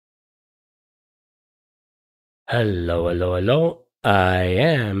Hello, hello, hello. I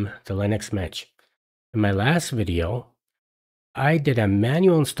am the Linux Mitch. In my last video, I did a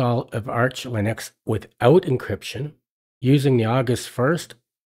manual install of Arch Linux without encryption using the August 1st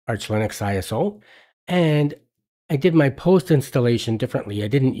Arch Linux ISO, and I did my post installation differently. I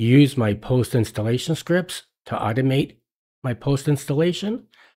didn't use my post installation scripts to automate my post installation.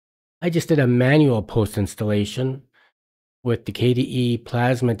 I just did a manual post installation with the KDE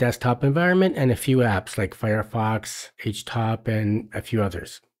Plasma desktop environment and a few apps like Firefox, HTOP, and a few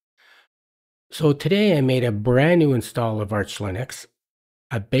others. So today I made a brand new install of Arch Linux,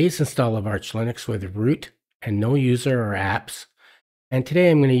 a base install of Arch Linux with root and no user or apps. And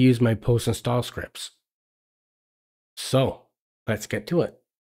today I'm going to use my post install scripts. So let's get to it.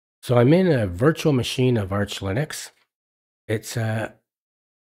 So I'm in a virtual machine of Arch Linux. It's a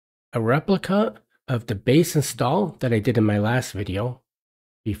replica of the base install that I did in my last video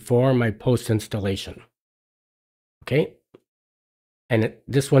before my post installation. Okay. And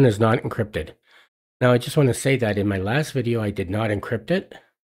this one is not encrypted. Now, I just want to say that in my last video, I did not encrypt it.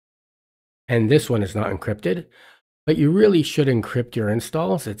 And this one is not encrypted. But you really should encrypt your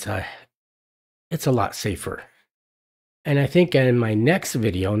installs. It's a lot safer. And I think in my next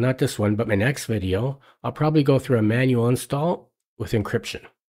video, not this one, but my next video, I'll probably go through a manual install with encryption.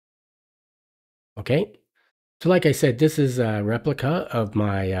 Okay. So like I said, this is a replica of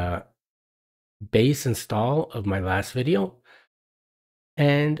my base install of my last video.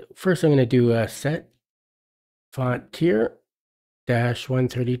 And first I'm going to do a set font tier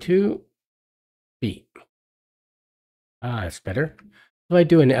 -132 B. That's better. If I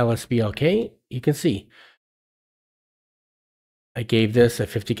do an LSBLK, you can see I gave this a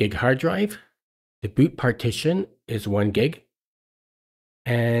 50 gig hard drive. The boot partition is 1 gig.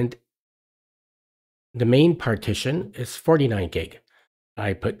 And the main partition is 49 gig.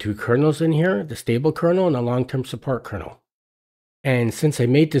 I put 2 kernels in here, the stable kernel and the long-term support kernel. And since I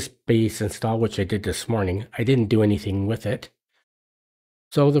made this base install, which I did this morning, I didn't do anything with it.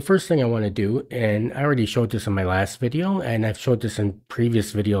 So the first thing I want to do, and I already showed this in my last video, and I've showed this in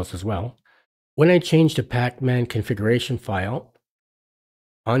previous videos as well. When I change the Pacman configuration file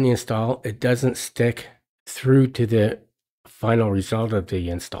on the install, it doesn't stick through to the final result of the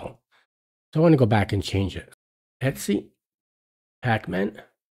install. So I want to go back and change it. Etc Pacman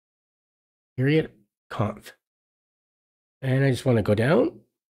 --conf. And I just want to go down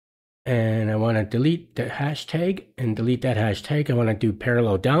and I want to delete the hashtag and delete that hashtag. I want to do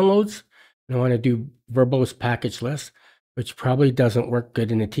parallel downloads and I want to do verbose package list, which probably doesn't work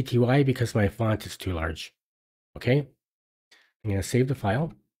good in the TTY because my font is too large. Okay. I'm going to save the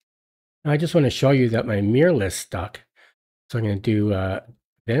file. Now I just want to show you that my mirror list stuck. So I'm going to do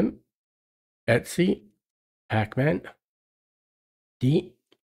vim etc pacman d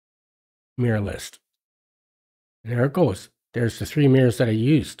mirror list. And there it goes. There's the 3 mirrors that I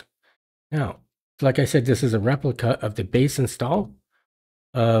used. Now, like I said, this is a replica of the base install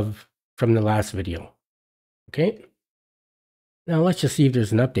from the last video. Okay. Now let's just see if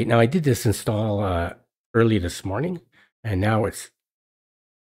there's an update. Now I did this install early this morning, and now it's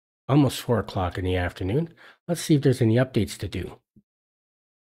almost 4 o'clock in the afternoon. Let's see if there's any updates to do.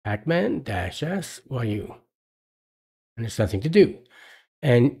 Pacman-s yu. And there's nothing to do.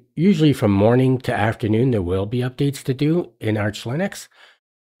 And usually from morning to afternoon, there will be updates to do in Arch Linux,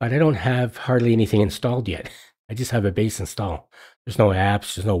 but I don't have hardly anything installed yet. I just have a base install. There's no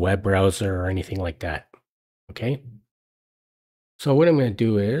apps, there's no web browser or anything like that. Okay. So what I'm going to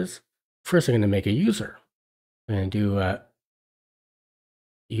do is, first I'm going to make a user. I'm going to do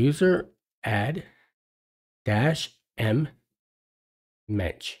user add -m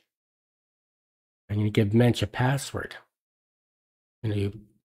mensch. I'm going to give mensch a password. I'm going to do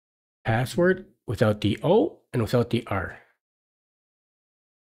password without the O and without the R.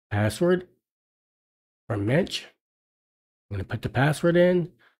 Password for mensch. I'm going to put the password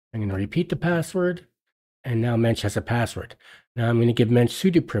in. I'm going to repeat the password. And now mensch has a password. Now I'm going to give mensch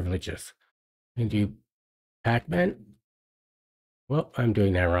sudo privileges. I'm going to do pacman. Well, I'm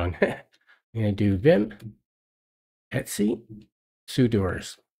doing that wrong. I'm going to do vim etc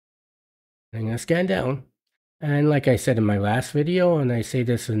sudoers. I'm going to scan down. And like I said in my last video, and I say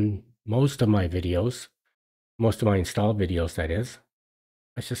this in most of my videos, most of my install videos, that is.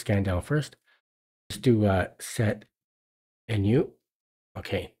 Let's just scan down first. Let's do set nu.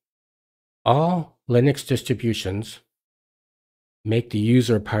 Okay. All Linux distributions make the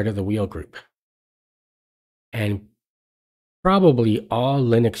user part of the wheel group. And probably all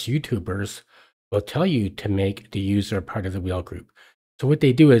Linux YouTubers will tell you to make the user part of the wheel group. So what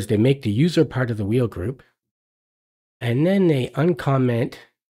they do is they make the user part of the wheel group, and then they uncomment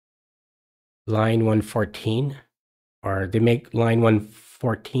line 114, or they make line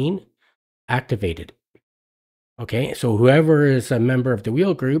 114 activated. Okay, so whoever is a member of the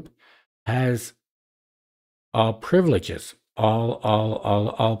wheel group has all privileges,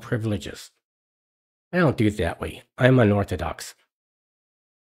 all privileges. I don't do it that way. I'm unorthodox.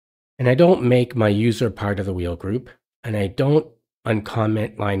 And I don't make my user part of the wheel group, and I don't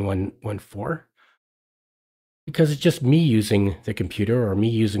uncomment line 114 because it's just me using the computer or me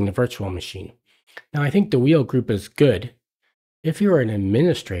using the virtual machine. Now, I think the wheel group is good if you're an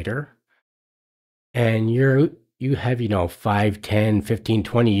administrator and you have 5, 10, 15,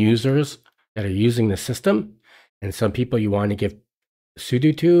 20 users that are using the system, and some people you want to give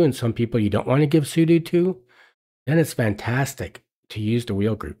sudo to and some people you don't want to give sudo to, then it's fantastic to use the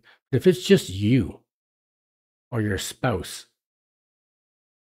wheel group. But if it's just you or your spouse,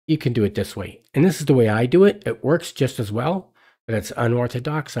 you can do it this way. And this is the way I do it. It works just as well, but it's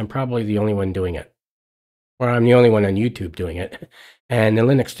unorthodox. I'm probably the only one doing it. Or I'm the only one on YouTube doing it. And the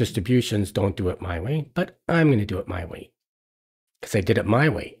Linux distributions don't do it my way, but I'm going to do it my way because I did it my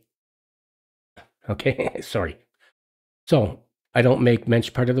way. Okay, sorry. So I don't make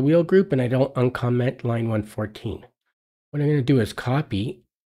mensch part of the wheel group, and I don't uncomment line 114. What I'm going to do is copy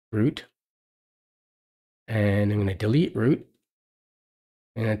root, and I'm going to delete root,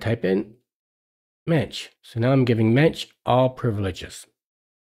 and I type in mensch. So now I'm giving mensch all privileges,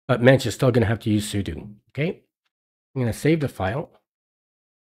 but mensch is still going to have to use sudo. Okay, I'm going to save the file,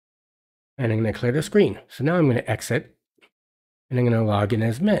 and I'm going to clear the screen. So now I'm going to exit, and I'm going to log in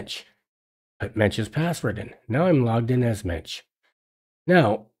as mensch. Put mensch's password in. Now I'm logged in as mensch.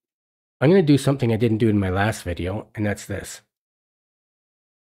 Now, I'm going to do something I didn't do in my last video, and that's this.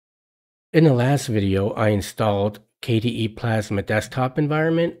 In the last video, I installed KDE Plasma desktop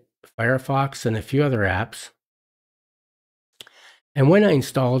environment, Firefox, and a few other apps. And when I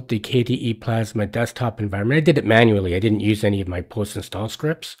installed the KDE Plasma desktop environment, I did it manually. I didn't use any of my post-install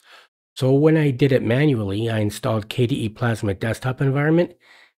scripts. So when I did it manually, I installed KDE Plasma desktop environment.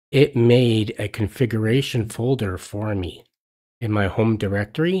 It made a configuration folder for me in my home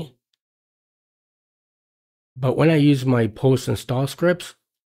directory. But when I use my post-install scripts,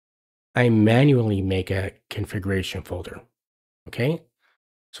 I manually make a configuration folder. Okay?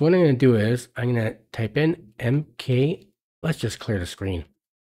 So what I'm going to do is I'm going to type in mk. Let's just clear the screen.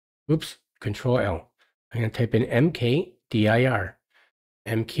 Oops, Control L. I'm going to type in mkdir.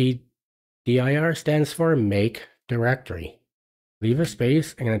 Mkdir stands for make directory. Leave a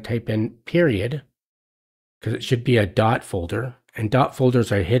space. I'm going to type in period because it should be a dot folder, and dot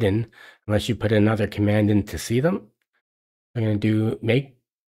folders are hidden unless you put another command in to see them. I'm going to do make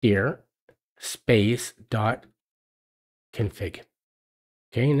dir space dot config.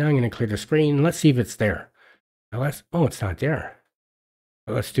 Okay, now I'm going to clear the screen. Let's see if it's there. ls, oh, it's not there.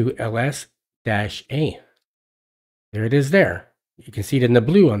 But let's do ls-a. There it is there. You can see it in the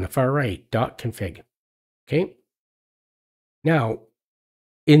blue on the far right, dot config. Okay. Now,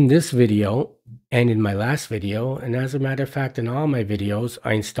 in this video and in my last video, and as a matter of fact, in all my videos,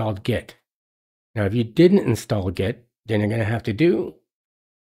 I installed Git. Now, if you didn't install Git, then you're going to have to do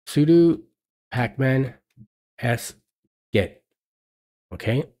sudo pacman s git.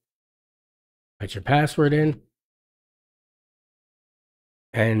 Okay? Put your password in.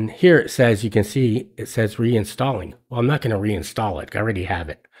 And here it says, you can see, it says reinstalling. Well, I'm not going to reinstall it. I already have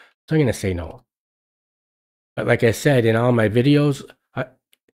it. So I'm going to say no. But like I said, in all my videos,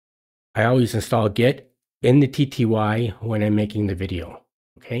 I always install Git in the TTY when I'm making the video,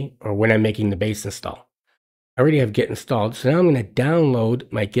 okay? Or when I'm making the base install. I already have Git installed, so now I'm going to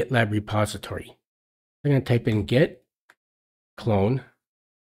download my GitLab repository. I'm going to type in git clone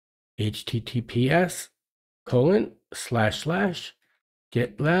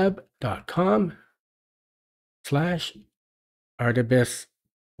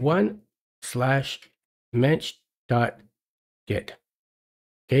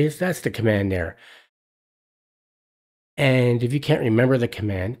Okay, so that's the command there. And if you can't remember the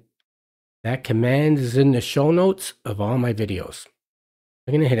command, that command is in the show notes of all my videos.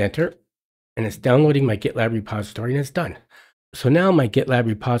 I'm going to hit enter, and it's downloading my GitLab repository, and it's done. So now my GitLab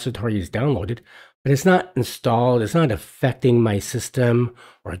repository is downloaded, but it's not installed. It's not affecting my system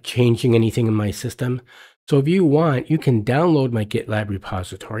or changing anything in my system. So if you want, you can download my GitLab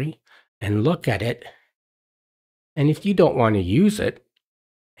repository and look at it. And if you don't want to use it,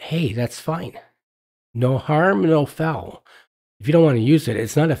 hey, that's fine. No harm, no foul. If you don't want to use it,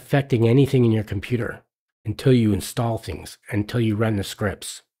 it's not affecting anything in your computer until you install things, until you run the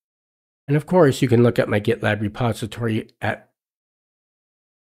scripts. And of course, you can look at my GitLab repository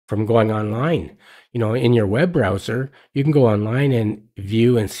from going online. in your web browser, you can go online and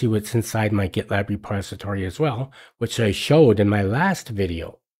view and see what's inside my GitLab repository as well, which I showed in my last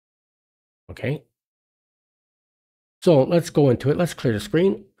video. Okay. So let's go into it. Let's clear the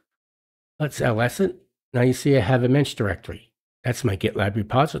screen. Let's ls it. Now you see I have a mensch directory. That's my GitLab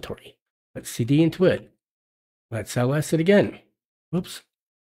repository. Let's cd into it. Let's ls it again. Oops.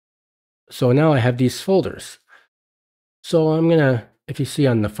 So now I have these folders. So I'm going to, if you see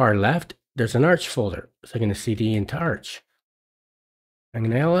on the far left, there's an Arch folder. So I'm going to cd into Arch. I'm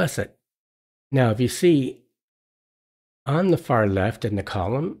going to ls it. Now, if you see on the far left in the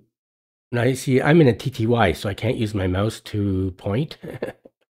column, now you see I'm in a TTY, so I can't use my mouse to point. The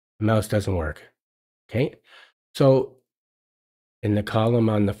mouse doesn't work. Okay. So in the column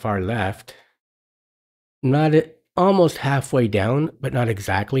on the far left, almost halfway down, but not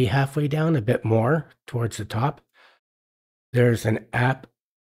exactly halfway down, a bit more towards the top, there's an app,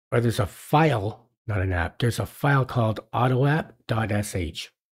 or there's a file, not an app, there's a file called autoapp.sh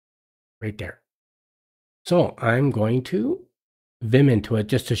right there. So I'm going to vim into it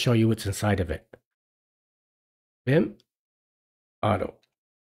just to show you what's inside of it. Vim auto.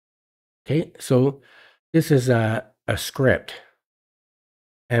 Okay, so this is a script.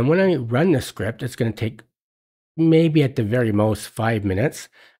 And when I run the script, it's going to take maybe at the very most 5 minutes.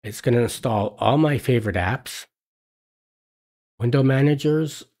 It's going to install all my favorite apps, window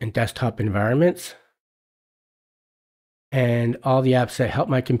managers and desktop environments, and all the apps that help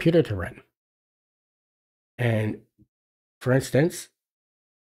my computer to run. And for instance,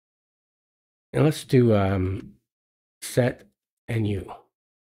 and let's do set NU.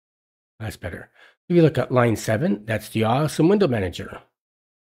 That's better. If you look at line 7, that's the awesome window manager.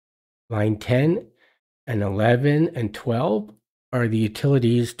 Line 10 and 11 and 12 are the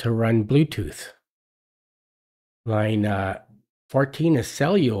utilities to run Bluetooth. Line 14 is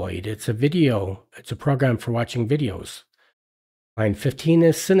celluloid. It's a program for watching videos. Line 15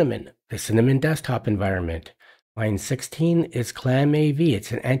 is Cinnamon, the Cinnamon desktop environment. Line 16 is ClamAV.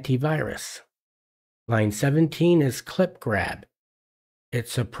 It's an antivirus. Line 17 is ClipGrab.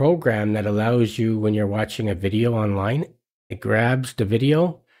 It's a program that allows you, when you're watching a video online, it grabs the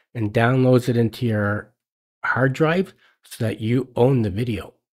video and downloads it into your hard drive so that you own the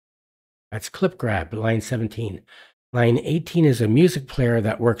video. That's ClipGrab, line 17. Line 18 is a music player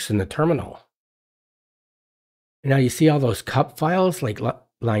that works in the terminal. Now you see all those cup files, like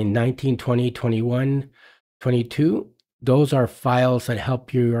line 19, 20, 21, 22. Those are files that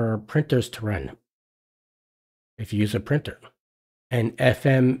help your printers to run if you use a printer. And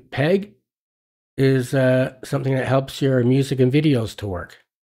FMPEG is something that helps your music and videos to work.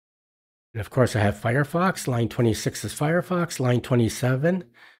 And of course, I have Firefox. Line 26 is Firefox. Line 27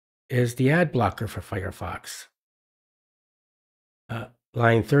 is the ad blocker for Firefox.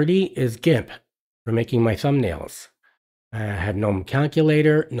 Line 30 is GIMP for making my thumbnails. I have GNOME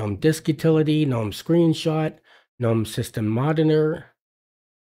Calculator, GNOME Disk Utility, GNOME Screenshot, GNOME System Monitor,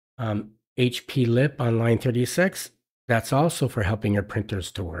 HP Lip on line 36. That's also for helping your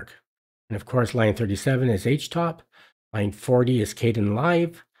printers to work. And of course, line 37 is HTOP. Line 40 is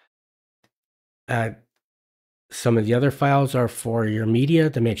Kdenlive. Some of the other files are for your media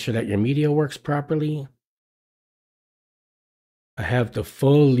to make sure that your media works properly. I have the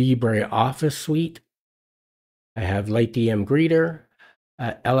full LibreOffice suite. I have LightDM Greeter.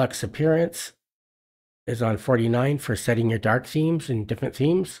 LX Appearance is on 49 for setting your dark themes and different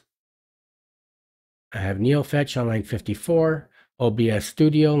themes. I have NeoFetch on line 54, OBS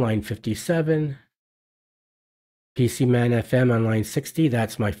Studio line 57, PCman FM on line 60,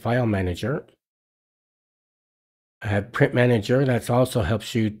 that's my file manager. I have Print Manager, that also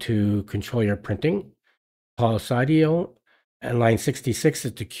helps you to control your printing. Pulse Audio, and line 66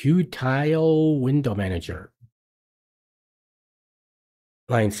 is the Qtile window manager.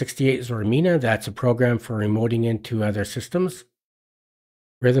 Line 68 is Romina, that's a program for remoting into other systems.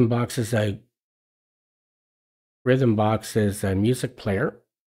 Rhythmbox is a music player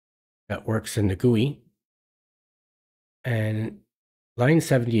that works in the GUI. And line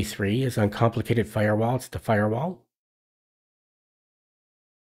 73 is Uncomplicated Firewall. It's the firewall.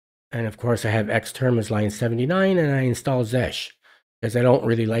 And of course, I have Xterm as line 79, and I install Zesh because I don't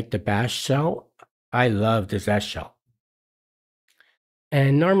really like the bash shell. I love the Zesh shell.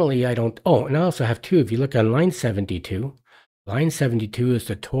 And normally I don't. Oh, and I also have two. If you look on line 72 is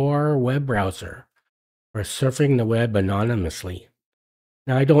the Tor web browser for surfing the web anonymously.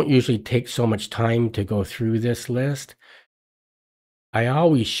 Now, I don't usually take so much time to go through this list. I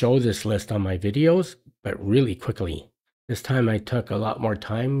always show this list on my videos, but really quickly. This time I took a lot more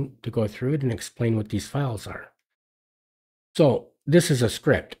time to go through it and explain what these files are. So this is a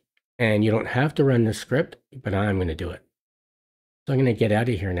script, And you don't have to run the script, but I'm going to do it. So I'm going to get out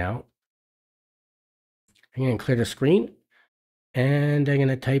of here now. I'm going to clear the screen, and I'm going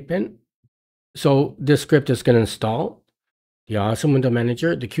to type in. So this script is going to install the Awesome Window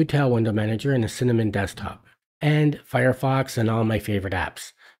Manager, the Qtile Window Manager, and the Cinnamon Desktop, and Firefox and all my favorite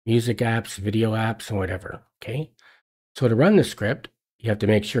apps, music apps, video apps, and whatever, okay? So to run the script, you have to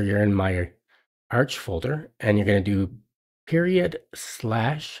make sure you're in my Arch folder, and you're going to do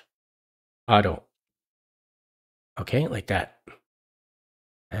 /auto, okay, like that.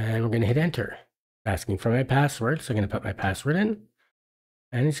 And we're going to hit enter. Asking for my password, so I'm going to put my password in,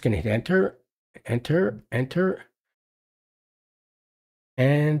 and it's going to hit enter, enter, enter,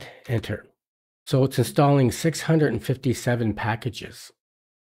 and enter. So it's installing 657 packages.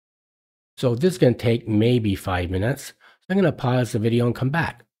 So this is going to take maybe 5 minutes. So I'm going to pause the video and come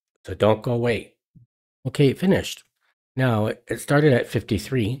back. So don't go away. Okay, it finished. Now it started at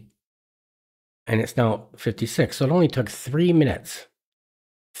 53 and it's now 56. So it only took 3 minutes.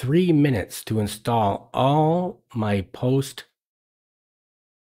 3 minutes to install all my post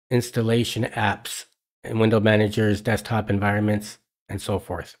installation apps and window managers, desktop environments, and so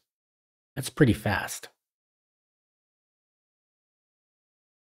forth. That's pretty fast.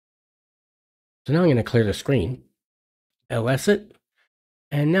 So now I'm going to clear the screen, ls it,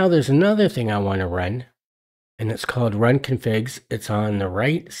 and now there's another thing I want to run, and it's called run configs. It's on the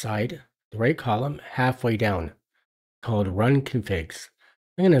right side, the right column, halfway down, called run configs.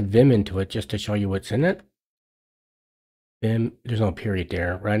 I'm going to vim into it just to show you what's in it. Vim, there's no period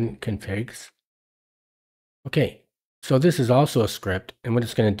there, run configs. Okay, so this is also a script, and what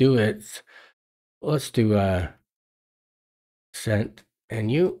it's going to do is, let's do sent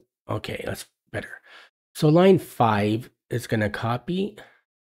nu. Okay, that's better. So line 5 is going to copy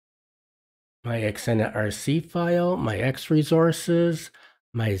my extended RC file, my X resources,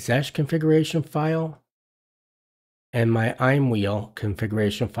 my Zesh configuration file, and my imwheel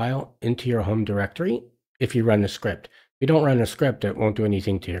configuration file into your home directory if you run the script. If you don't run the script, it won't do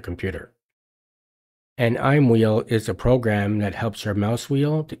anything to your computer. And imwheel is a program that helps your mouse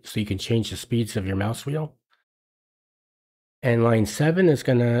wheel, so you can change the speeds of your mouse wheel. And line 7 is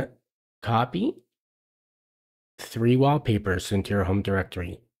going to copy 3 wallpapers into your home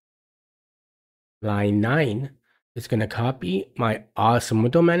directory. Line 9 is going to copy my Awesome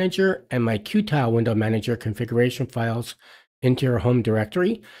Window Manager and my Qtile Window Manager configuration files into your home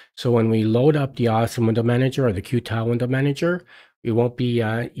directory. So when we load up the Awesome Window Manager or the Qtile Window Manager, we won't be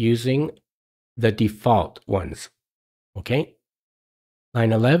using the default ones. Okay?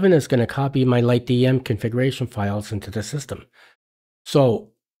 Line 11 is going to copy my LightDM configuration files into the system.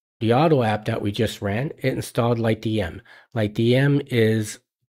 So the auto app that we just ran, it installed LightDM. LightDM is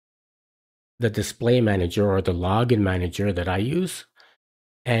the display manager or the login manager that I use.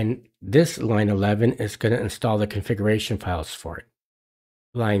 And this line 11 is going to install the configuration files for it.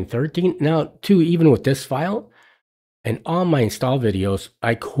 Line 13, now too, even with this file and all my install videos,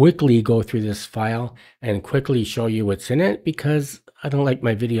 I quickly go through this file and quickly show you what's in it because I don't like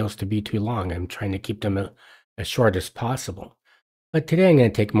my videos to be too long. I'm trying to keep them as short as possible. But today I'm going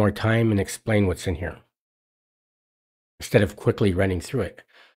to take more time and explain what's in here instead of quickly running through it.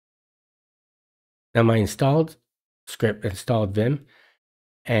 Now my installed script installed Vim,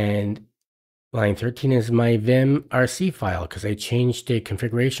 and line 13 is my Vim RC file because I changed the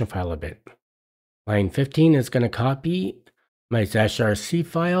configuration file a bit. Line 15 is going to copy my Zesh RC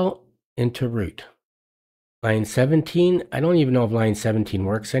file into root. Line 17, I don't even know if line 17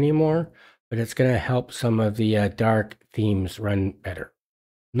 works anymore, but it's going to help some of the dark themes run better.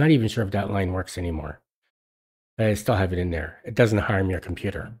 I'm not even sure if that line works anymore, but I still have it in there. It doesn't harm your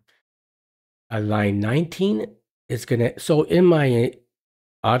computer. Line 19 is going to, so in my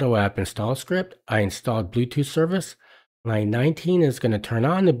auto app install script, I installed Bluetooth service. Line 19 is going to turn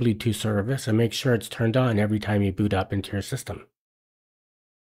on the Bluetooth service and make sure it's turned on every time you boot up into your system.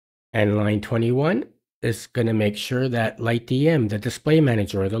 And line 21 is going to make sure that LightDM, the display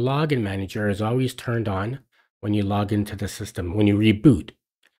manager or the login manager, is always turned on when you log into the system, when you reboot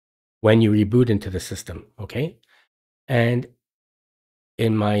into the system, okay? And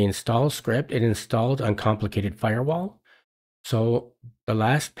in my install script, it installed uncomplicated firewall. So the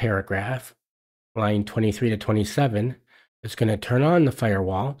last paragraph, line 23 to 27, it's going to turn on the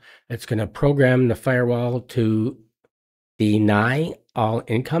firewall. It's going to program the firewall to deny all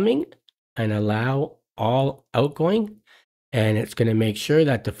incoming and allow all outgoing. And it's going to make sure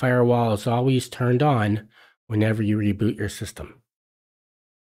that the firewall is always turned on whenever you reboot your system.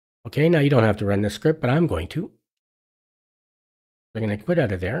 Okay, now you don't have to run this script, but I'm going to. I'm going to quit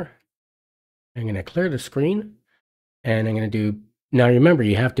out of there. I'm going to clear the screen, and I'm going to do Now remember,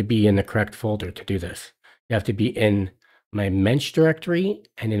 you have to be in the correct folder to do this. You have to be in my mensch directory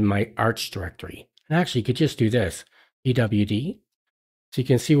and in my arch directory. And actually, you could just do this, pwd. So you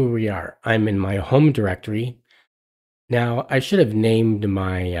can see where we are. I'm in my home directory. Now, I should have named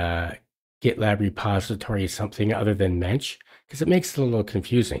my GitLab repository something other than mensch, because it makes it a little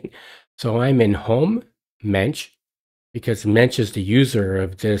confusing. So I'm in home, mensch, because mensch is the user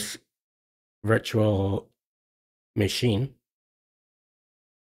of this virtual machine.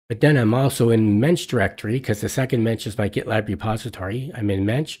 But then I'm also in mensch directory, because the second mensch is my GitLab repository. I'm in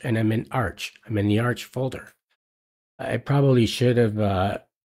mensch, and I'm in arch. I'm in the arch folder. I probably should have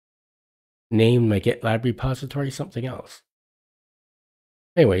named my GitLab repository something else.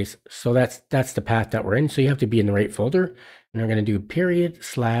 Anyways, so that's the path that we're in. So you have to be in the right folder. And we're going to do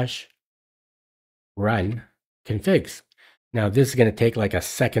 /run configs. Now this is going to take like a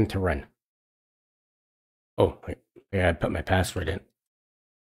second to run. Oh, yeah, I put my password in.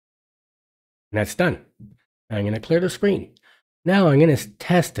 And that's done. I'm going to clear the screen. Now I'm going to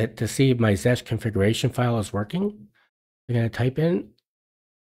test it to see if my Zesh configuration file is working. I'm going to type in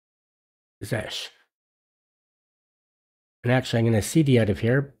Zesh. And actually, I'm going to cd out of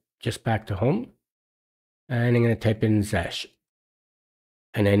here, just back to home. And I'm going to type in Zesh.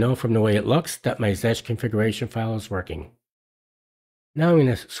 And I know from the way it looks that my Zesh configuration file is working. Now I'm going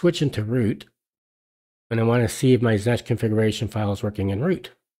to switch into root. And I want to see if my Zesh configuration file is working in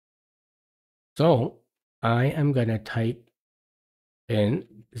root. So I am going to type in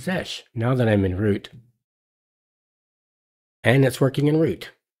Zesh now that I'm in root. And it's working in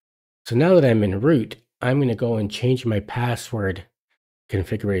root. So now that I'm in root, I'm going to go and change my password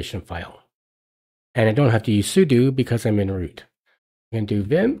configuration file. And I don't have to use sudo because I'm in root. I'm going to do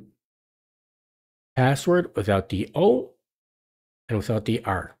vim password without the O and without the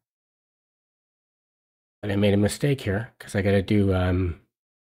R. But I made a mistake here because I got to do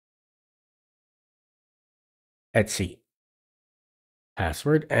etc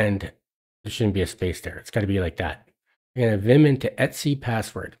password, and there shouldn't be a space there. It's got to be like that. I'm going to vim into etc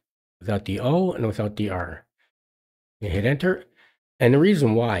password without the O and without the R. You hit enter. And the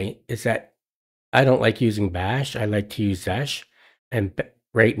reason why is that I don't like using bash. I like to use Zesh. And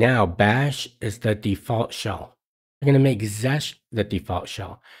right now, bash is the default shell. I'm going to make Zesh the default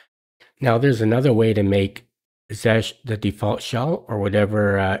shell. Now, there's another way to make Zesh the default shell, or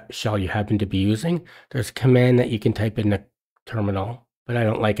whatever shell you happen to be using. There's a command that you can type in the terminal, but I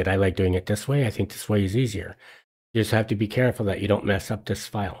don't like it. I like doing it this way. I think this way is easier. You just have to be careful that you don't mess up this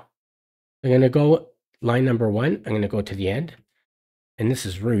file. I'm going to go line number 1. I'm going to go to the end, and this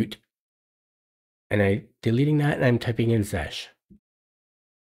is root. And I'm deleting that, and I'm typing in Zesh.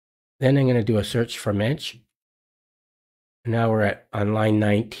 Then I'm going to do a search for mensch. Now we're on line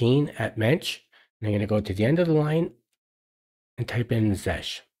 19 at mensch. And I'm going to go to the end of the line and type in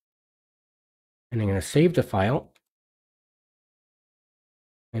Zesh. And I'm going to save the file.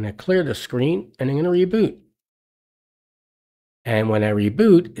 I'm going to clear the screen, and I'm going to reboot. And when I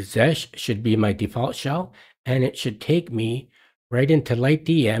reboot, Zesh should be my default shell, and it should take me right into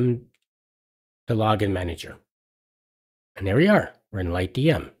LightDM, the login manager. And there we are. We're in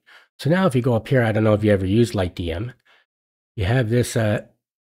LightDM. So now if you go up here, I don't know if you ever used LightDM. You have this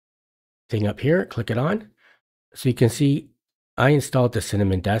thing up here. Click it on. So you can see I installed the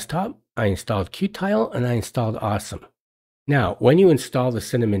Cinnamon desktop. I installed Qtile, and I installed Awesome. Now, when you install the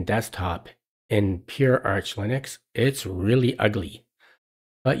Cinnamon desktop in pure Arch Linux, it's really ugly.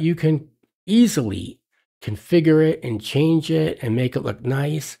 But you can easily configure it and change it and make it look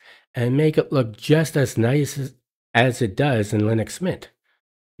nice and make it look just as nice as it does in Linux Mint.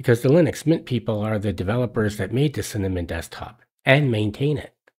 Because the Linux Mint people are the developers that made the Cinnamon desktop and maintain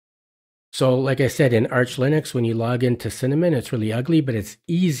it. So like I said, in Arch Linux, when you log into Cinnamon, it's really ugly, but it's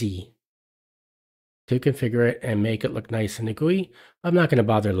easy to configure it and make it look nice in the GUI. I'm not going to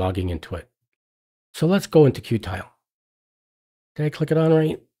bother logging into it. So let's go into Qtile. Did I click it on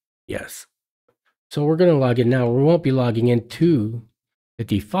right? Yes. So we're going to log in now. We won't be logging into the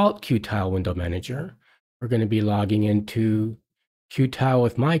default Qtile window manager. We're going to be logging into Qtile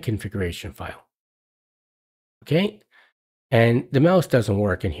with my configuration file. Okay. And the mouse doesn't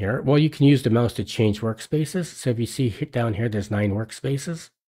work in here. Well, you can use the mouse to change workspaces. So if you see down here, there's 9 workspaces.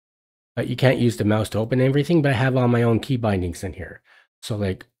 But you can't use the mouse to open everything, but I have all my own key bindings in here. So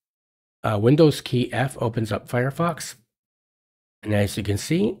like Windows key F opens up Firefox. And as you can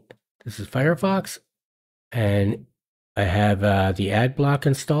see, this is Firefox. And I have the ad block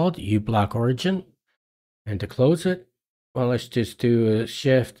installed, uBlock Origin. And to close it, well, let's just do a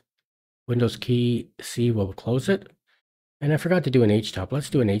Shift, Windows key C will close it. And I forgot to do an HTOP. Let's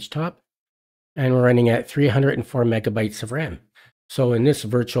do an HTOP. And we're running at 304 megabytes of RAM. So in this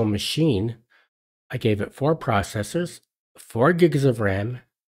virtual machine, I gave it 4 processors, 4 gigs of RAM,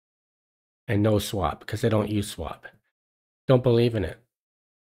 and no swap because I don't use swap. Don't believe in it.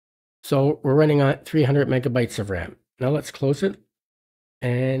 So we're running on 300 megabytes of RAM. Now let's close it.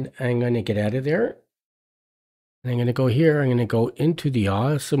 And I'm going to get out of there. And I'm going to go here. I'm going to go into the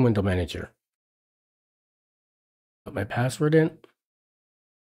Awesome Window Manager. Put my password in.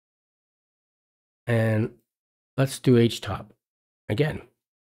 And let's do HTOP again.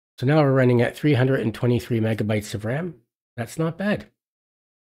 So now we're running at 323 megabytes of RAM. That's not bad.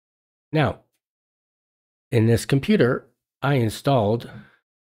 Now, in this computer, I installed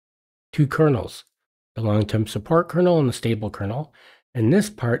 2 kernels, the long-term support kernel and the stable kernel. And this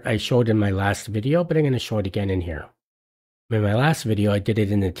part I showed in my last video, but I'm going to show it again in here. In my last video, I did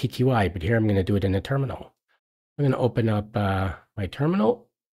it in the TTY, but here I'm going to do it in the terminal. I'm going to open up my terminal,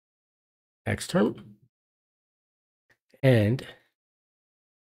 xterm, and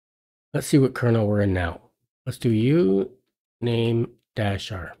let's see what kernel we're in now. Let's do u name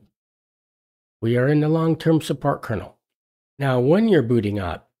 -r. We are in the long-term support kernel. Now, when you're booting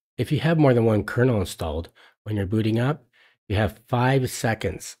up, if you have more than one kernel installed, when you're booting up, you have 5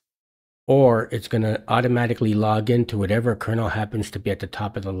 seconds, or it's going to automatically log into whatever kernel happens to be at the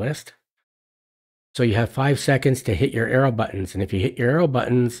top of the list. So you have 5 seconds to hit your arrow buttons, and if you hit your arrow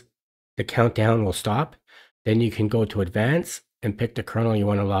buttons, the countdown will stop. Then you can go to advance and pick the kernel you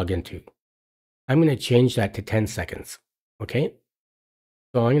want to log into. I'm going to change that to 10 seconds, okay?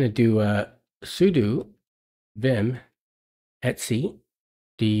 So I'm going to do sudo vim etc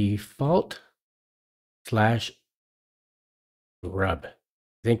default /grub. I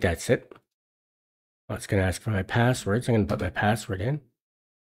think that's it. Well, it's going to ask for my password, so I'm going to put my password in.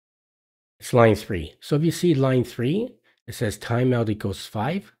 It's line 3. So if you see line 3, it says timeout equals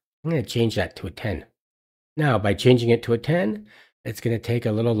 5. I'm going to change that to a 10. Now, by changing it to a 10, it's going to take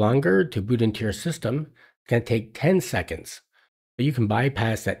a little longer to boot into your system. It's going to take 10 seconds. But you can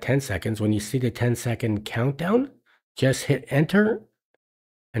bypass that 10 seconds. When you see the 10-second countdown, just hit enter,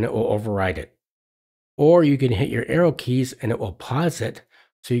 and it will override it. Or you can hit your arrow keys, and it will pause it,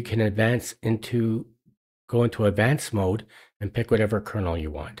 so you can go into advanced mode and pick whatever kernel you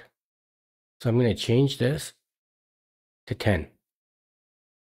want. So I'm going to change this to 10.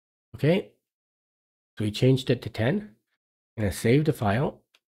 Okay, so we changed it to 10. I'm going to save the file.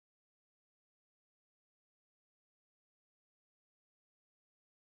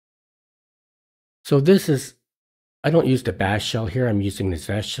 So this is, I don't use the bash shell here, I'm using the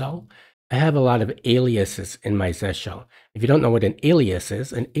Zesh shell. I have a lot of aliases in my Zesh shell. If you don't know what an alias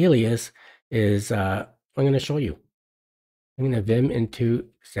is I'm going to show you. I'm going to vim into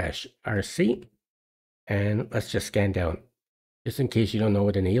Zesh rc, and let's just scan down, just in case you don't know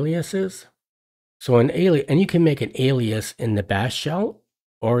what an alias is. So an alias, and you can make an alias in the bash shell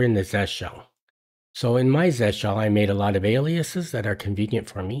or in the Zesh shell. So in my Zesh shell, I made a lot of aliases that are convenient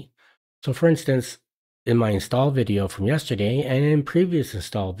for me. So for instance, in my install video from yesterday and in previous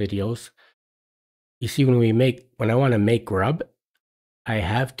install videos, you see when I want to make grub, I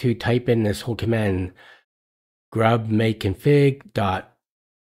have to type in this whole command, grub make config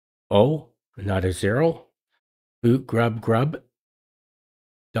 .o, not a 0, boot grub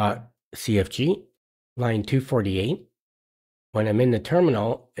 .cfg, line 248. When I'm in the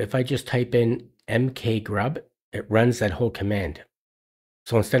terminal, if I just type in mkgrub, it runs that whole command.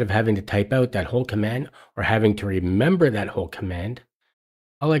 So instead of having to type out that whole command or having to remember that whole command,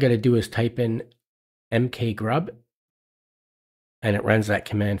 all I got to do is type in mkgrub, and it runs that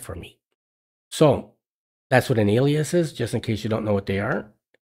command for me. So that's what an alias is, just in case you don't know what they are.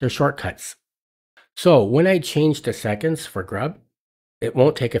 They're shortcuts. So when I change the seconds for grub, it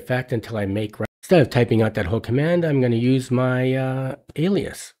won't take effect until I make grub. Instead of typing out that whole command, I'm going to use my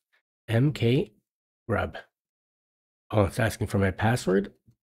alias, mkgrub. Oh, it's asking for my password.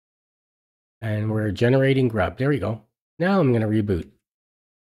 And we're generating grub. There we go. Now I'm going to reboot.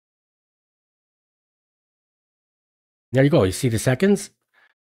 There you go. You see the seconds?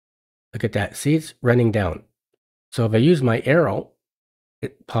 Look at that. See, it's running down. So if I use my arrow,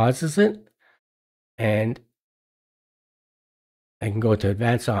 it pauses it, and I can go to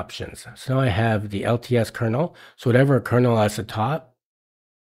advanced options. So now I have the LTS kernel. So whatever kernel is at the top,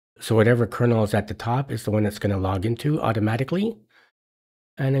 whatever kernel is at the top is the one that's going to log into automatically.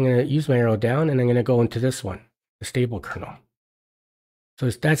 And I'm going to use my arrow down, and I'm going to go into this one, the stable kernel. So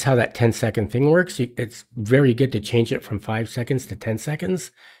that's how that 10-second thing works. It's very good to change it from 5 seconds to 10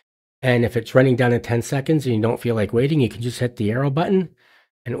 seconds. And if it's running down at 10 seconds and you don't feel like waiting, you can just hit the arrow button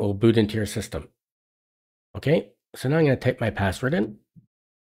and it will boot into your system. Okay, so now I'm going to type my password in.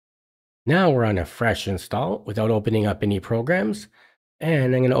 Now we're on a fresh install without opening up any programs.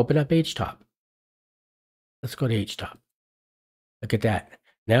 And I'm going to open up HTOP. Let's go to HTOP. Look at that.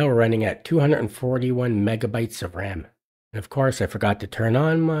 Now we're running at 241 megabytes of RAM. And of course, I forgot to turn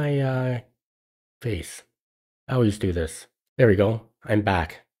on my face. I always do this. There we go. I'm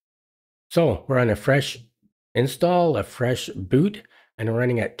back. So we're on a fresh install, a fresh boot, and we're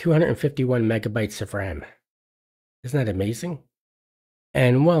running at 251 megabytes of RAM. Isn't that amazing?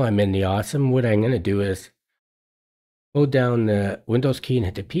 And while I'm in the awesome, what I'm going to do is hold down the Windows key and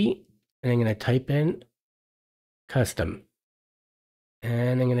hit the P, and I'm going to type in custom.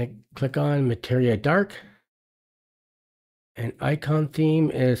 And I'm going to click on Materia Dark, and icon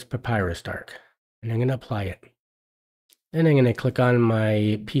theme is Papyrus Dark, and I'm going to apply it. Then I'm going to click on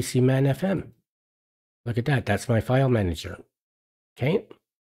my Pacman FM. Look at that, that's my file manager. Okay.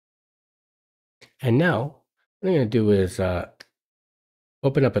 And now what I'm going to do is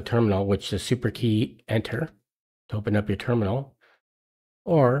open up a terminal, which is super key enter to open up your terminal,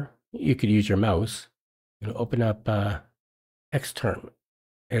 or you could use your mouse. Open up xterm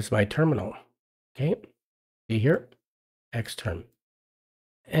as my terminal. Okay, see here, xterm,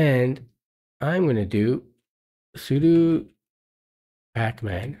 and I'm going to do sudo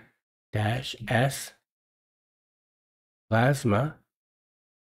pacman -s plasma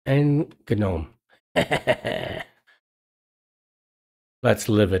and gnome. Let's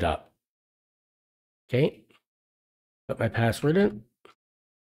live it up. Okay, put my password in,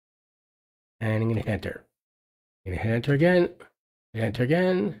 and I'm going to hit enter. I'm going to hit enter again, hit enter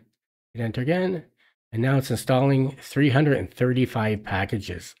again, hit enter again, and now it's installing 335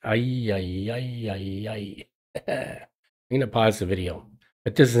 packages. Ay, ay, ay, ay, ay. I'm going to pause the video,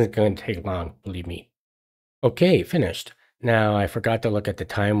 but this isn't going to take long, believe me. Okay, finished. Now, I forgot to look at the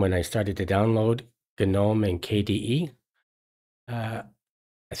time when I started to download GNOME and KDE. I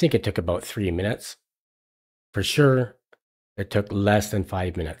think it took about 3 minutes. For sure, it took less than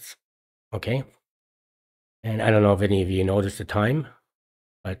 5 minutes. Okay? And I don't know if any of you noticed the time,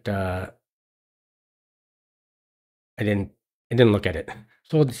 but I didn't look at it.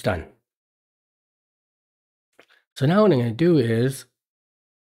 So it's done. So now what I'm going to do is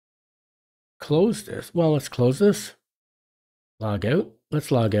close this. Well, let's close this. Log out.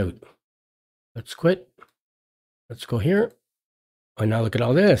 Let's log out. Let's quit. Let's go here. Oh, now look at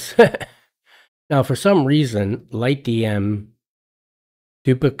all this. Now, for some reason, LightDM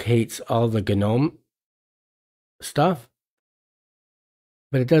duplicates all the GNOME stuff,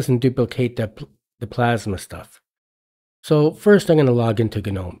 but it doesn't duplicate the Plasma stuff. So first, I'm going to log into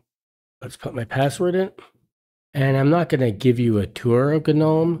GNOME. Let's put my password in. And I'm not going to give you a tour of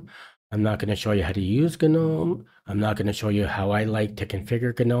GNOME. I'm not going to show you how to use GNOME. I'm not going to show you how I like to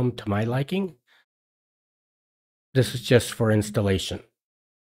configure GNOME to my liking. This is just for installation.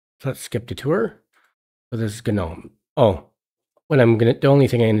 So let's skip the tour. So this is GNOME. Oh, the only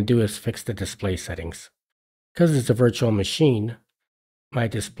thing I'm going to do is fix the display settings. Because it's a virtual machine, my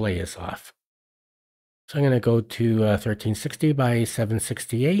display is off. So I'm going to go to 1360 by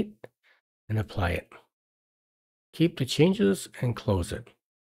 768 and apply it. Keep the changes and close it.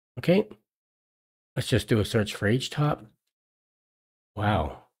 Okay, let's just do a search for HTOP.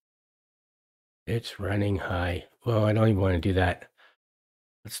 Wow, it's running high. Well, I don't even want to do that.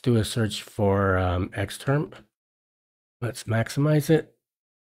 Let's do a search for xterm. Let's maximize it.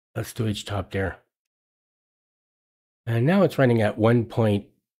 Let's do HTOP there. And now it's running at 1.29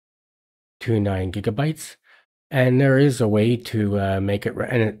 gigabytes. And there is a way to make it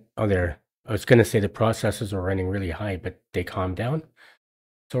run. Oh, there. I was going to say the processors are running really high, but they calmed down.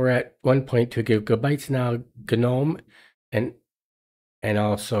 So we're at 1.2 gigabytes now. GNOME and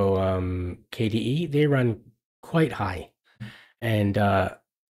also KDE, they run quite high. And well,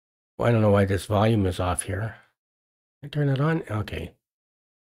 I don't know why this volume is off here. I turn it on? Okay.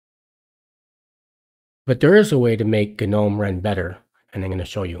 But there is a way to make GNOME run better, and I'm going to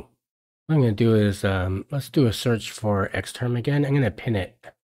show you. What I'm going to do is, let's do a search for xterm again. I'm going to pin it.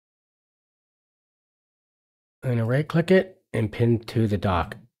 I'm going to right-click it and pin to the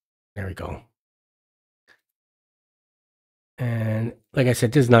dock. There we go. And like I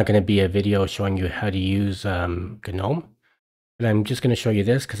said, this is not going to be a video showing you how to use GNOME. But I'm just going to show you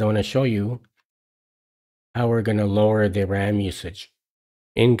this because I want to show you how we're going to lower the RAM usage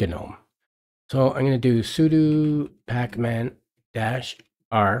in GNOME. So I'm going to do sudo pacman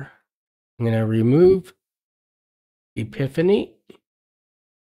 -r. I'm going to remove Epiphany,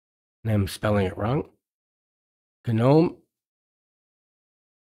 and I'm spelling it wrong. GNOME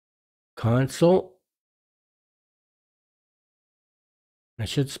console. I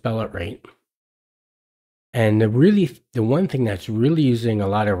should spell it right. And the one thing that's really using a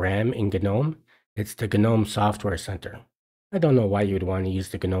lot of RAM in GNOME, it's the GNOME Software Center. I don't know why you would want to use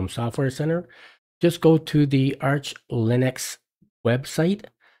the GNOME Software Center. Just go to the Arch Linux website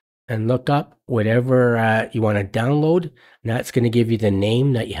and look up whatever you want to download. And that's going to give you the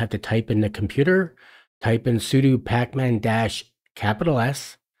name that you have to type in the computer. Type in sudo pacman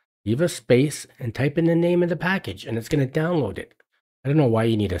 -S, leave a space, and type in the name of the package, and it's going to download it. I don't know why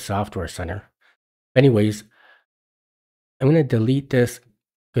you need a software center. Anyways, I'm going to delete this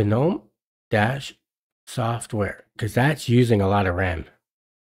GNOME software because that's using a lot of RAM.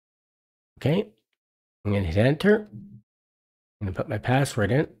 Okay, I'm going to hit enter. I'm going to put my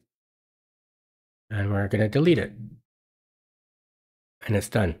password in, and we're going to delete it. And it's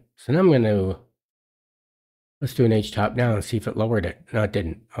done. So now I'm going to, let's do an htop now and see if it lowered it. No, it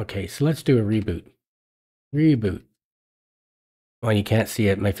didn't. Okay, so let's do a reboot. Reboot. Well, you can't see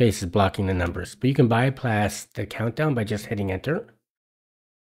it. My face is blocking the numbers. But you can bypass the countdown by just hitting enter.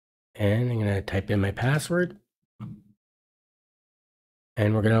 And I'm going to type in my password.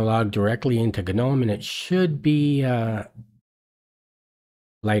 And we're going to log directly into GNOME, and it should be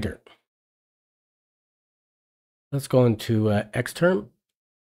lighter. Let's go into Xterm.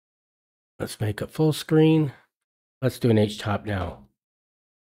 Let's make it full screen. Let's do an htop now.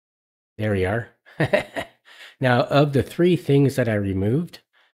 There we are. Now, of the three things that I removed,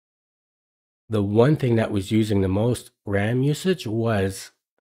 the one thing that was using the most RAM usage was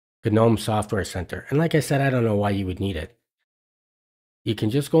GNOME Software Center. And like I said, I don't know why you would need it. You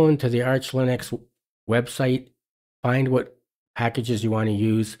can just go into the Arch Linux website, find what packages you want to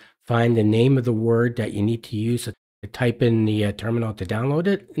use, find the name of the word that you need to use to type in the terminal to download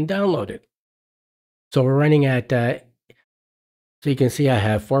it, and download it. So we're running at, so you can see I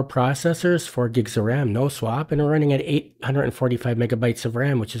have 4 processors, 4 gigs of RAM, no swap, and we're running at 845 megabytes of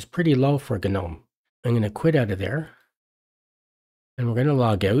RAM, which is pretty low for GNOME. I'm going to quit out of there, and we're going to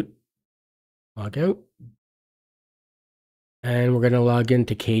log out. Log out. And we're going to log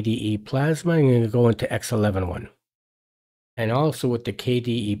into KDE Plasma. I'm going to go into X11 one. And also with the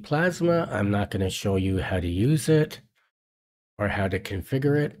KDE Plasma, I'm not going to show you how to use it or how to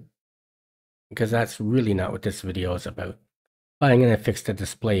configure it, because that's really not what this video is about. But I'm going to fix the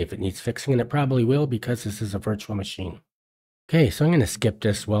display if it needs fixing, and it probably will because this is a virtual machine. Okay, so I'm going to skip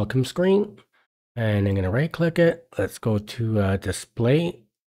this welcome screen, and I'm going to right click it. Let's go to display.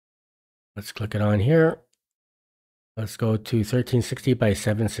 Let's click it on here. Let's go to 1360 by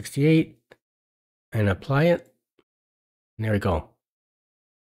 768 and apply it. And there we go.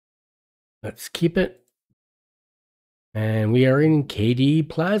 Let's keep it. And we are in KDE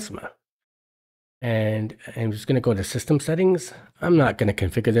Plasma. And I'm just going to go to system settings. I'm not going to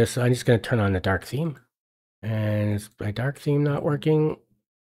configure this. I'm just going to turn on the dark theme. And is my dark theme not working?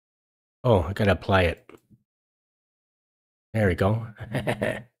 Oh, I got to apply it. There we go.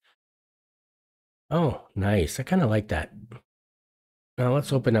 Oh, nice. I kind of like that. Now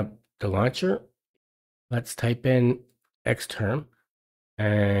let's open up the launcher. Let's type in Xterm,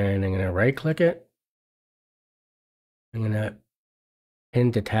 and I'm going to right click it. I'm going to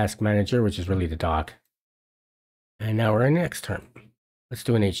pin to task manager, which is really the dock. And now we're in Xterm. Let's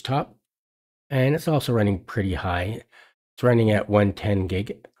do an htop. And it's also running pretty high. It's running at 110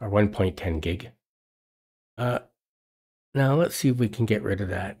 gig or 1.10 gig. Now let's see if we can get rid of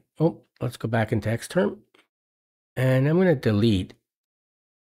that. Oh, let's go back into Xterm. And I'm going to delete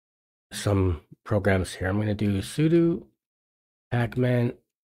some programs here. I'm going to do sudo pacman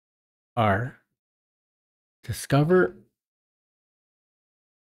discover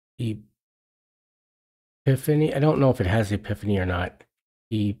Epiphany. I don't know if it has Epiphany or not.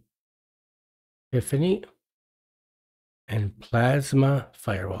 Epiphany and Plasma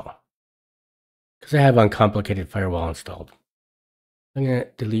Firewall, because I have Uncomplicated Firewall installed. I'm going to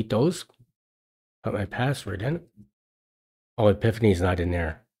delete those, put my password in. Oh, Epiphany is not in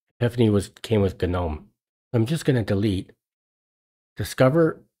there. Epiphany came with GNOME. I'm just going to delete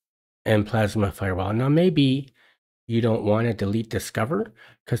Discover and Plasma Firewall. Now maybe you don't want to delete Discover,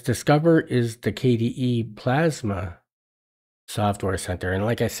 because Discover is the KDE Plasma software center. And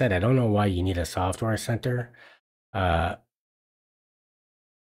like I said, I don't know why you need a software center.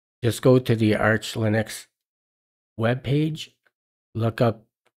 Just go to the Arch Linux webpage, look up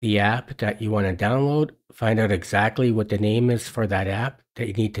the app that you want to download, find out exactly what the name is for that app that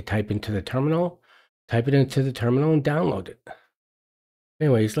you need to type into the terminal, type it into the terminal and download it.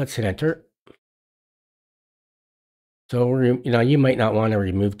 Anyways, let's hit enter. So you might not want to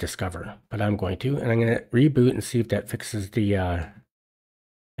remove Discover, but I'm going to, and I'm going to reboot and see if that fixes the,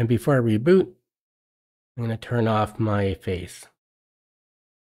 and before I reboot, I'm going to turn off my face.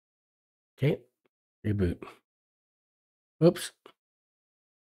 Okay, Reboot. Oops.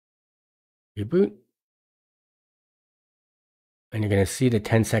 Reboot. And you're going to see the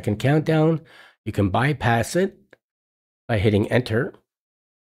 10-second countdown. You can bypass it by hitting enter,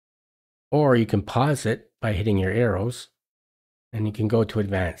 or you can pause it by hitting your arrows, and you can go to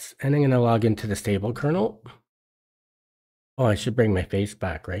advanced. And I'm going to log into the stable kernel. Oh, I should bring my face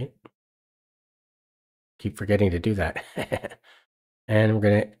back, right? Keep forgetting to do that. And we're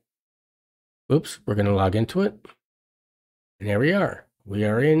going to log into it. And there we are. We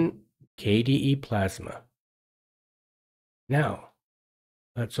are in KDE Plasma. Now,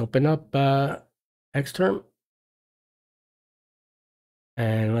 let's open up Xterm.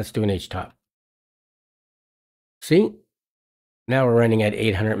 And let's do an HTOP. See? Now we're running at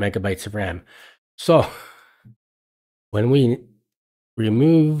 800 megabytes of RAM. So when we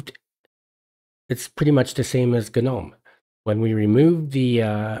removed, it's pretty much the same as GNOME. When we remove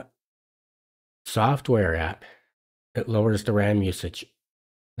the software app, it lowers the RAM usage.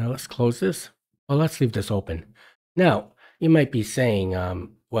 Now let's close this. Well, let's leave this open. Now, you might be saying,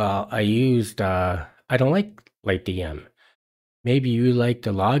 well, I don't like LightDM. Maybe you like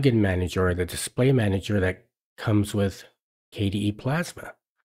the login manager or the display manager that comes with KDE Plasma.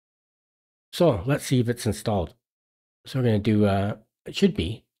 So let's see if it's installed. So we're going to do, it should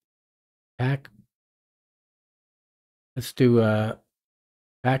be Let's do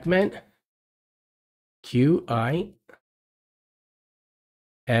Pacman Qtile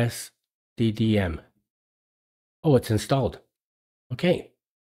Sddm. Oh, it's installed. Okay.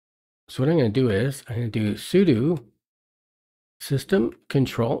 So what I'm going to do is I'm going to do sudo system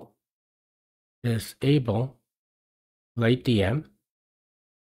control disable LightDM.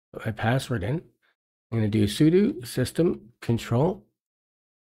 Put my password in. I'm going to do sudo system control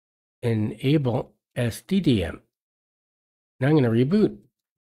enable Sddm. Now I'm going to reboot.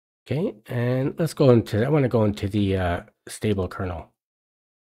 Okay, and let's go into, I want to go into the stable kernel.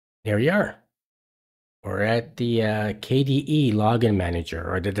 There we are. We're at the KDE login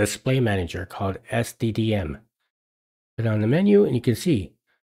manager or the display manager called Sddm. Put on the menu and you can see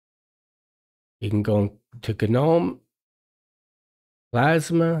you can go to GNOME,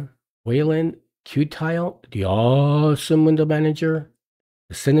 Plasma, Wayland, Qtile, the awesome window manager,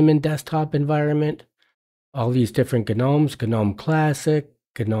 the Cinnamon desktop environment, all these different GNOMEs, GNOME Classic,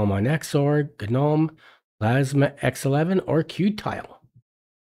 GNOME on Xorg, GNOME, Plasma X11, or Qtile.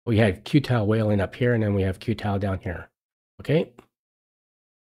 We had Qtile Wayland up here, and then we have Qtile down here. Okay.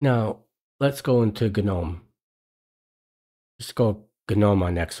 Now, let's go into GNOME. Just go GNOME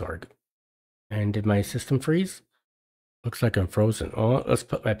on Xorg. And did my system freeze? Looks like I'm frozen. Oh, let's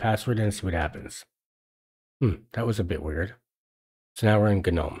put my password in and see what happens. That was a bit weird. So now we're in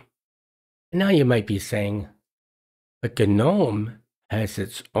GNOME. And now you might be saying, but GNOME has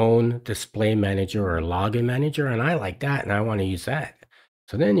its own display manager or login manager, and I like that, and I want to use that.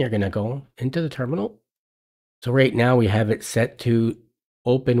 So then you're going to go into the terminal. So right now we have it set to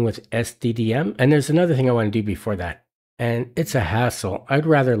open with Sddm. And there's another thing I want to do before that. And it's a hassle. I'd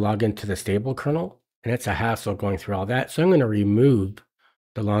rather log into the stable kernel, and it's a hassle going through all that. So I'm going to remove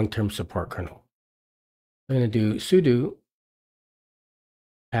the long-term support kernel. I'm going to do sudo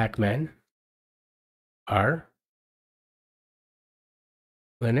pacman r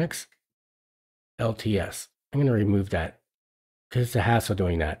Linux LTS. I'm going to remove that because it's a hassle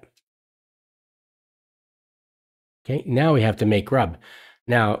doing that. Okay, now we have to make grub.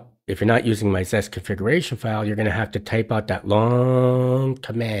 Now, if you're not using my Zest configuration file, you're going to have to type out that long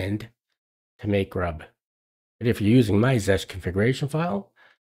command to make grub. But if you're using my Zest configuration file,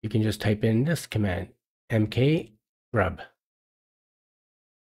 you can just type in this command, mk grub.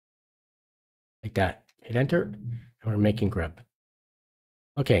 Like that. Hit enter, and we're making grub.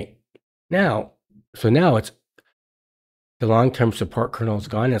 Okay, now it's the long-term support kernel is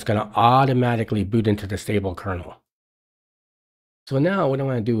gone. It's going to automatically boot into the stable kernel. So now what I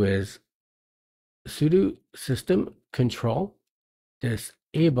want to do is sudo system control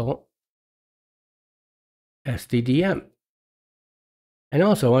disable Sddm. And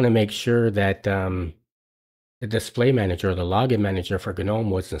also I want to make sure that the display manager or the login manager for GNOME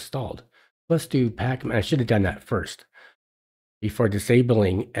was installed. Let's do Pacman. I should have done that first before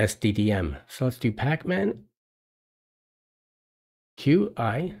disabling Sddm. So let's do Pacman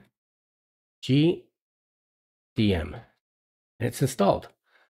Qtile and it's installed.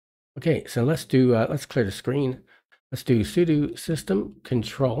 Okay, so let's do let's clear the screen. Let's do sudo system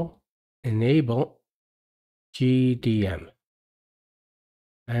control enable Sddm.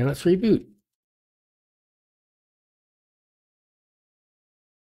 And let's reboot.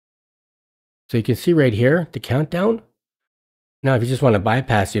 So you can see right here the countdown. Now, if you just want to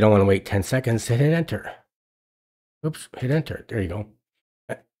bypass, you don't want to wait 10 seconds, hit enter. Oops, hit enter. There you go.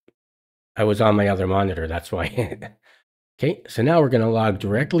 I was on my other monitor, that's why. Okay, so now we're going to log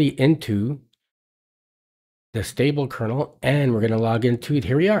directly into the stable kernel, and we're going to log into it.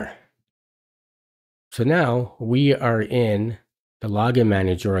 Here we are. So now we are in the login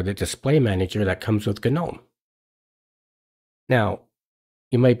manager or the display manager that comes with GNOME. Now,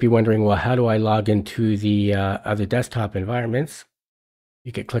 you might be wondering, well, how do I log into the other desktop environments?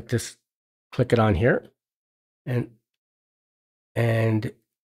 You could click it on here, and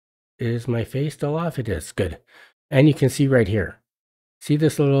is my face still off? It is. Good. And you can see right here. See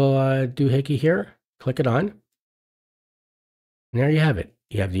this little doohickey here? Click it on. And there you have it.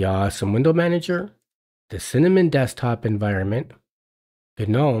 You have the awesome window manager, the Cinnamon desktop environment,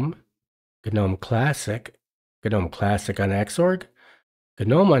 GNOME, GNOME Classic on Xorg,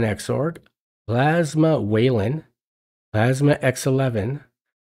 GNOME on Xorg, Plasma Wayland, Plasma X11,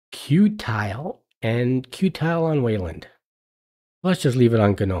 Qtile, and Qtile on Wayland. Let's just leave it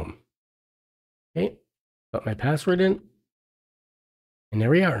on GNOME. Okay, put my password in, and there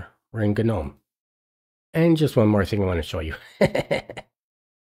we are. We're in GNOME. And just one more thing I want to show you.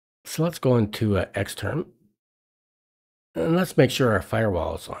 So let's go into Xterm, and let's make sure our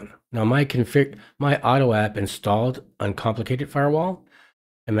firewall is on. Now my auto app installed Uncomplicated Firewall,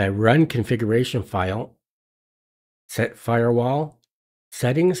 and my run configuration file set firewall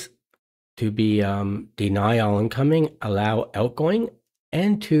settings to be deny all incoming, allow outgoing,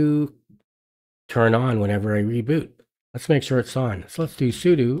 and to turn on whenever I reboot. Let's make sure it's on. So let's do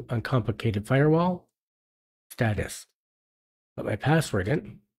sudo uncomplicated firewall status. Put my password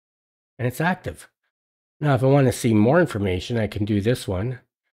in, and it's active. Now, if I want to see more information, I can do this one,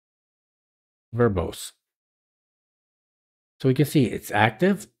 verbose. So we can see it's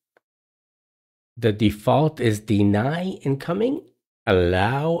active. The default is deny incoming,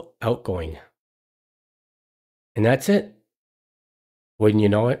 allow outgoing. And that's it. Wouldn't you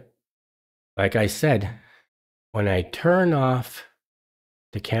know it? Like I said, when I turn off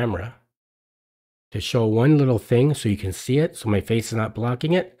the camera to show one little thing so you can see it, so my face is not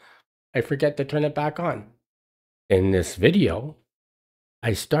blocking it, I forget to turn it back on. In this video,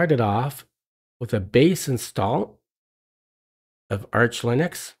 I started off with a base install of Arch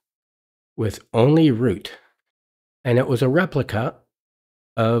Linux with only root. And it was a replica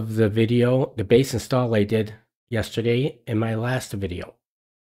of the video, the base install I did yesterday in my last video.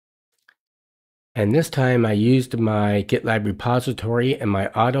 And this time I used my GitLab repository and my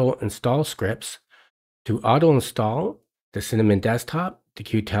auto install scripts to auto install the Cinnamon desktop, the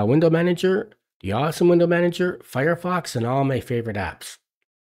Qtile window manager, the awesome window manager, Firefox, and all my favorite apps.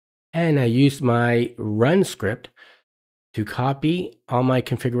 And I used my run script to copy all my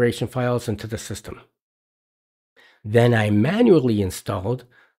configuration files into the system. Then I manually installed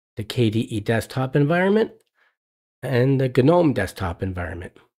the KDE desktop environment and the GNOME desktop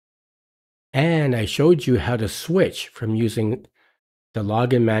environment. And I showed you how to switch from using the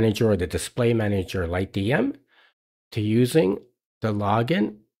login manager or the display manager like DM to using the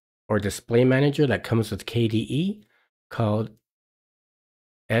login or display manager that comes with KDE called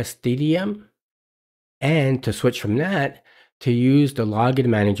Sddm, and to switch from that to use the login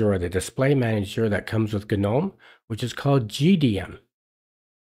manager or the display manager that comes with GNOME, which is called GDM.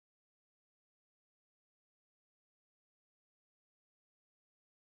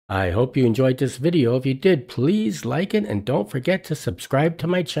 I hope you enjoyed this video. If you did, please like it and don't forget to subscribe to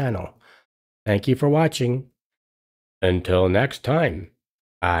my channel. Thank you for watching. Until next time,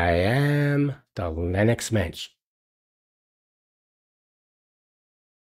 I am the Linux Mensch.